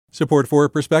Support for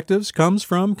Perspectives comes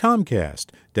from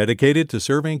Comcast, dedicated to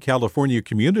serving California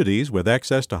communities with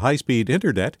access to high-speed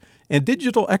internet and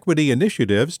digital equity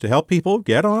initiatives to help people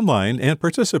get online and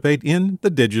participate in the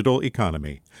digital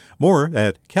economy. More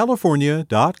at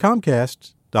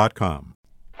california.comcast.com.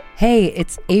 Hey,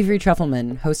 it's Avery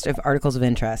Trufelman, host of Articles of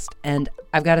Interest, and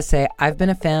I've got to say, I've been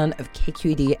a fan of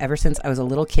KQED ever since I was a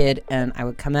little kid, and I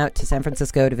would come out to San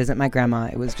Francisco to visit my grandma.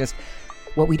 It was just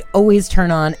what we'd always turn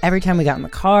on every time we got in the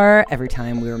car, every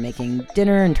time we were making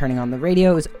dinner and turning on the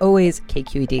radio. It was always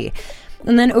KQED.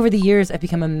 And then over the years, I've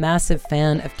become a massive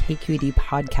fan of KQED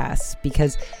podcasts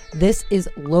because this is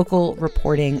local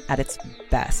reporting at its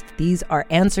best. These are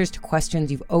answers to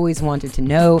questions you've always wanted to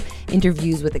know,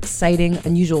 interviews with exciting,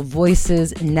 unusual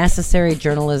voices, necessary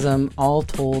journalism, all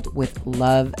told with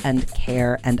love and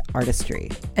care and artistry.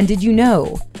 And did you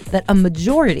know that a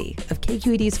majority of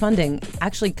KQED's funding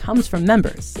actually comes from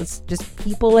members? It's just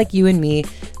people like you and me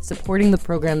supporting the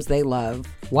programs they love,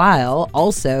 while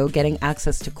also getting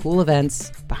access to cool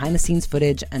events, behind-the-scenes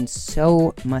footage, and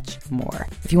so much more.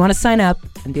 If you want to sign up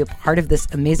and be a part of this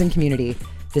amazing community,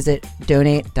 visit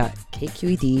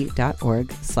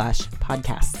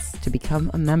donate.kqed.org/podcasts to become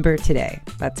a member today.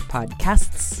 That's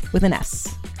podcasts with an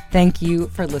S. Thank you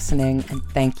for listening, and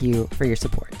thank you for your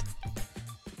support.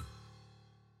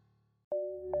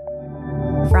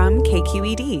 From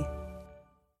KQED.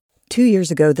 2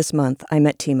 years ago this month, I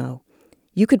met Timo.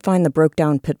 You could find the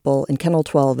broke-down Pitbull in Kennel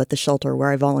 12 at the shelter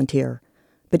where I volunteer.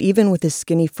 But even with his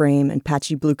skinny frame and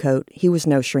patchy blue coat, he was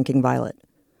no shrinking violet.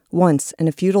 Once, in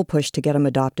a futile push to get him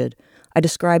adopted, I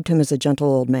described him as a gentle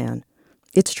old man.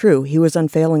 It's true, he was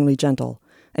unfailingly gentle,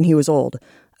 and he was old,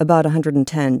 about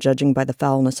 110 judging by the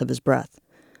foulness of his breath.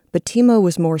 But Timo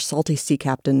was more salty sea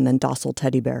captain than docile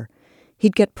teddy bear.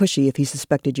 He'd get pushy if he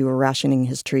suspected you were rationing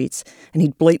his treats, and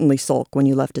he'd blatantly sulk when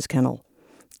you left his kennel.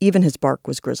 Even his bark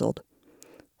was grizzled.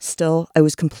 Still, I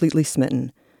was completely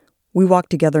smitten. We walked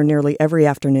together nearly every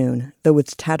afternoon, though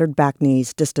with tattered back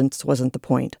knees, distance wasn't the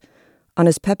point. On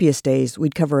his peppiest days,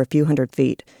 we'd cover a few hundred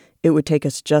feet. It would take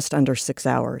us just under 6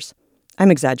 hours.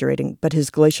 I'm exaggerating, but his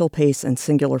glacial pace and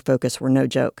singular focus were no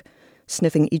joke.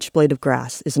 Sniffing each blade of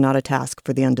grass is not a task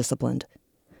for the undisciplined.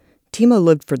 Timo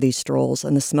lived for these strolls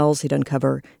and the smells he'd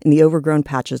uncover in the overgrown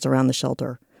patches around the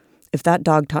shelter. If that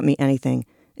dog taught me anything,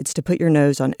 it's to put your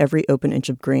nose on every open inch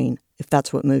of green, if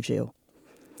that's what moves you.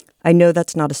 I know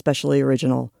that's not especially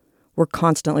original. We're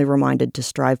constantly reminded to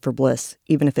strive for bliss,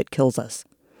 even if it kills us.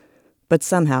 But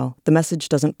somehow, the message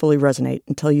doesn't fully resonate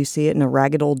until you see it in a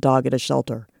ragged old dog at a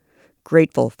shelter,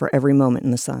 grateful for every moment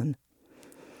in the sun.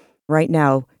 Right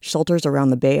now, shelters around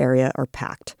the Bay Area are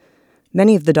packed.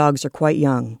 Many of the dogs are quite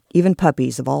young, even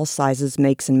puppies of all sizes,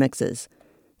 makes, and mixes.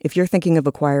 If you're thinking of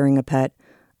acquiring a pet,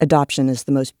 adoption is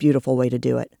the most beautiful way to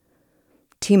do it.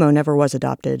 Timo never was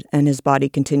adopted, and his body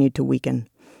continued to weaken.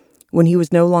 When he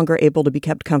was no longer able to be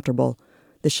kept comfortable,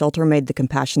 the shelter made the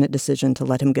compassionate decision to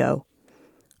let him go.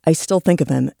 I still think of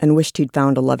him and wished he'd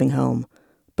found a loving home,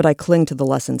 but I cling to the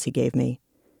lessons he gave me.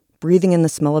 Breathing in the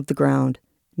smell of the ground,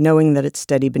 knowing that it's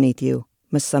steady beneath you,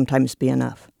 must sometimes be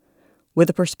enough. With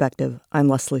a perspective, I'm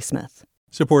Leslie Smith.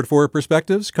 Support for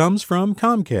Perspectives comes from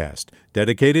Comcast,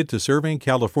 dedicated to serving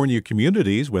California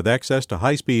communities with access to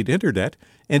high-speed internet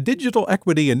and digital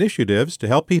equity initiatives to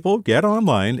help people get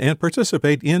online and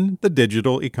participate in the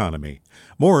digital economy.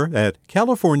 More at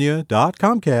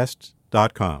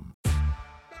california.comcast.com.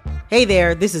 Hey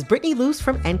there, this is Brittany Luce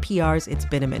from NPR's It's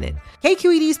Been a Minute.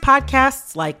 KQED's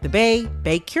podcasts like The Bay,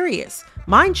 Bay Curious,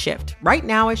 Mind Shift, Right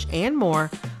Nowish, and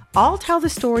more all tell the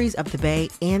stories of the Bay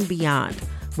and beyond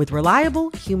with reliable,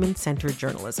 human-centered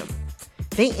journalism.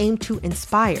 They aim to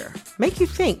inspire, make you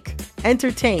think,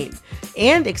 entertain,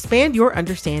 and expand your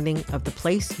understanding of the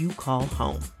place you call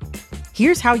home.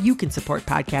 Here's how you can support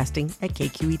podcasting at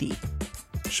KQED.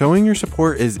 Showing your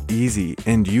support is easy,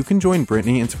 and you can join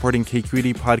Brittany in supporting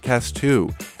KQED podcasts too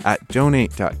at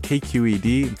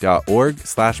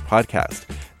donate.kqed.org/podcast.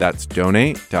 That's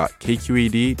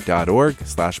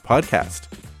donate.kqed.org/podcast.